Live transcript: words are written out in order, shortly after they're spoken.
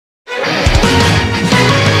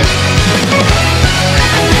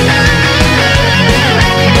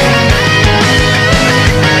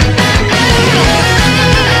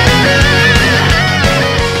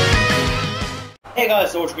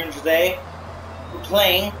AuraDragoon today. We're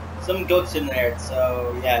playing some Goat Simulator,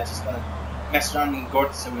 so yeah, just gonna mess around in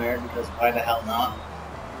Goat Simulator because why the hell not?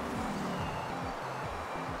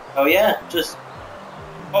 Oh yeah, just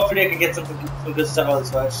hopefully I can get some good stuff out of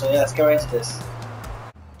this watch. So yeah, let's get right into this.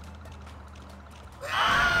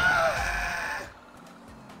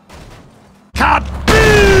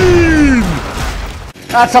 Kaboom!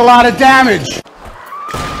 That's a lot of damage.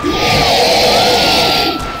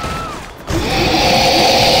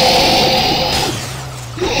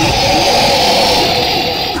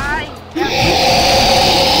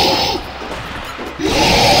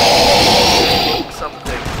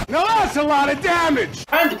 No, that's a lot of damage!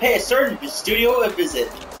 Time to pay a certain studio a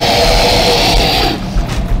visit.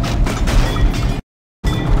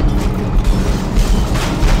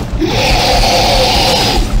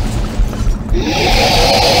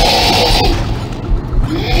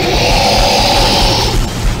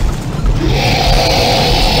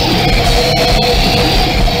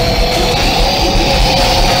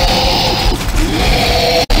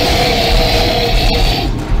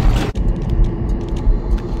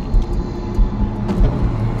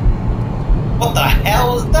 What the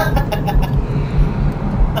hell is that?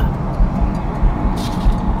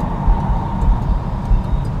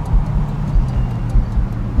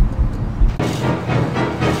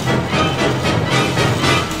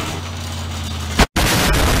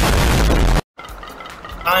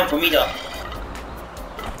 Time for me to...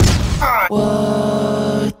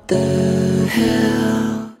 What the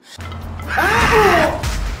hell?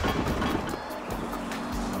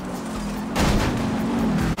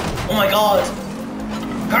 Oh my god!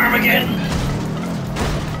 Carmageddon!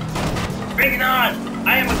 Bring it on!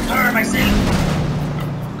 I am a car myself!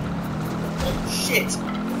 Oh shit!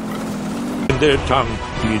 Their tongue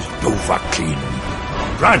is Dovahkiin,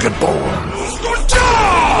 Dragonborn.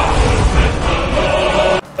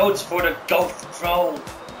 Goats for the goat throne!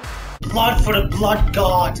 Blood for the blood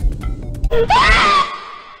god!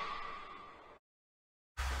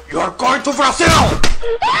 You're going to Brazil!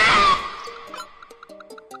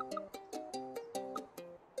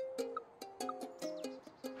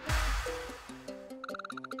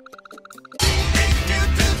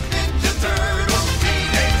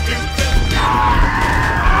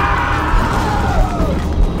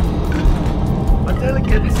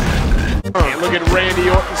 Look at Randy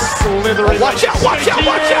Orton slithering. Watch out, watch out,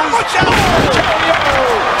 watch out, watch out!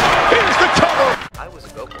 Here's the cover! I was a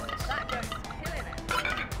goat once.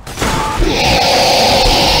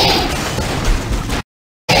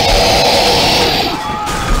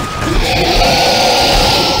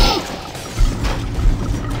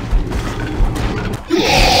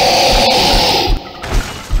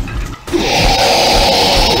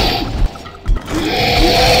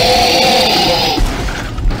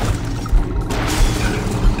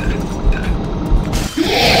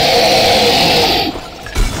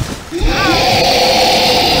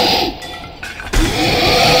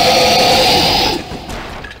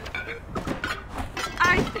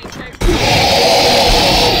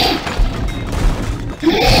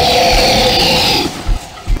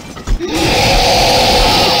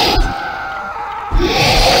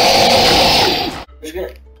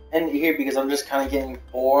 End it here because I'm just kind of getting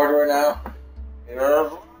bored right now. You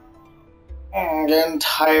know, I'm getting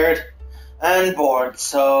tired and bored.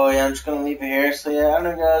 So yeah, I'm just gonna leave it here. So yeah, I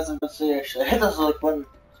don't know guys. Let's see. Actually, hit that like button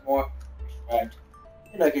some more. Subscribe.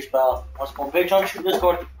 You like your spell. Once more, Patreon,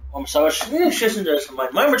 Discord. I'm sorry. Just enjoy some my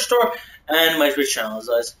merch store and my Twitch channel. As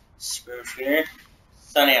always, Spoon here.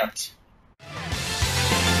 Signing out.